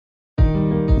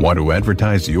Want to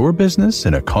advertise your business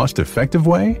in a cost-effective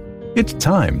way? It's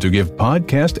time to give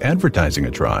podcast advertising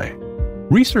a try.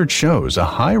 Research shows a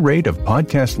high rate of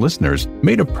podcast listeners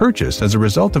made a purchase as a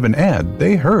result of an ad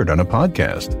they heard on a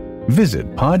podcast.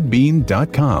 Visit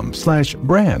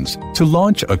podbean.com/brands to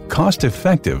launch a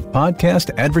cost-effective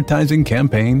podcast advertising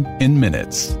campaign in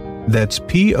minutes. That's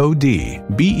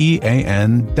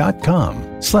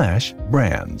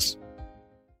podbean.com/brands.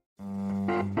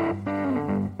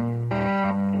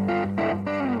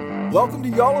 Welcome to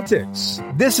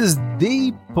Y'all-itics. This is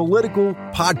the political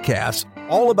podcast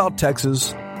all about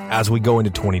Texas as we go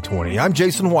into 2020. I'm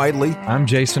Jason Whiteley. I'm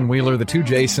Jason Wheeler, the two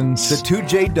Jasons. The two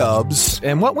J-Dubs.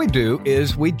 And what we do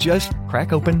is we just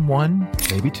crack open one,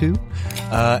 maybe two,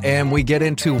 and we get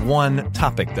into one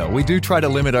topic, though. We do try to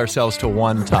limit ourselves to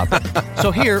one topic.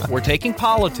 So here, we're taking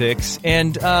politics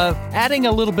and adding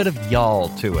a little bit of y'all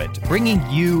to it, bringing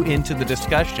you into the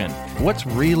discussion. What's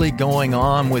really going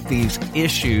on with these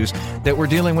issues that we're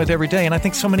dealing with every day? And I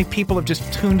think so many people have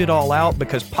just tuned it all out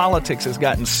because politics has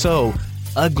gotten so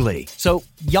ugly. So,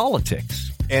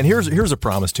 y'all-itics. And here's a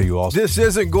promise to you all. This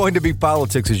isn't going to be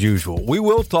politics as usual. We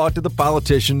will talk to the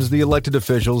politicians, the elected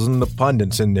officials, and the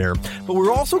pundits in there. But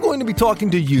we're also going to be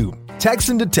talking to you,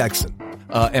 Texan to Texan.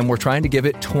 And we're trying to give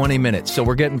it 20 minutes. So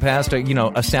we're getting past a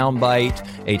soundbite,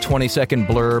 a 20-second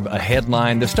blurb, a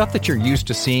headline, the stuff that you're used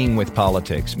to seeing with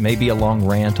politics, maybe a long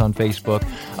rant on Facebook.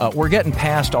 We're getting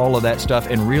past all of that stuff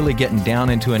and really getting down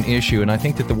into an issue. And I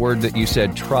think that the word that you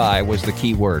said, try, was the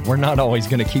key word. We're not always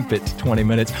going to keep it to 20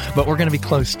 minutes, but we're going to be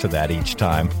close to that each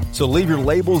time. So leave your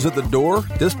labels at the door.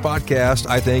 This podcast,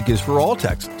 I think, is for all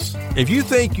Texans. If you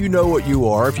think you know what you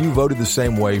are, if you voted the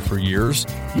same way for years,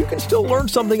 you can still learn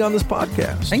something on this podcast.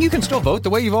 And you can still vote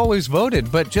the way you've always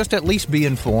voted, but just at least be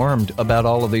informed about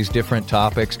all of these different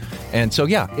topics. And so,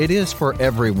 yeah, it is for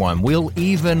everyone. We'll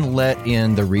even let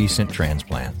in the recent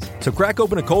transplants. So crack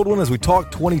open a cold one as we talk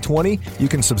 2020. You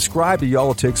can subscribe to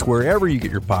Y'all-itics wherever you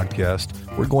get your podcast.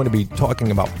 We're going to be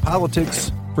talking about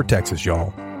politics for Texas,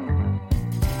 y'all.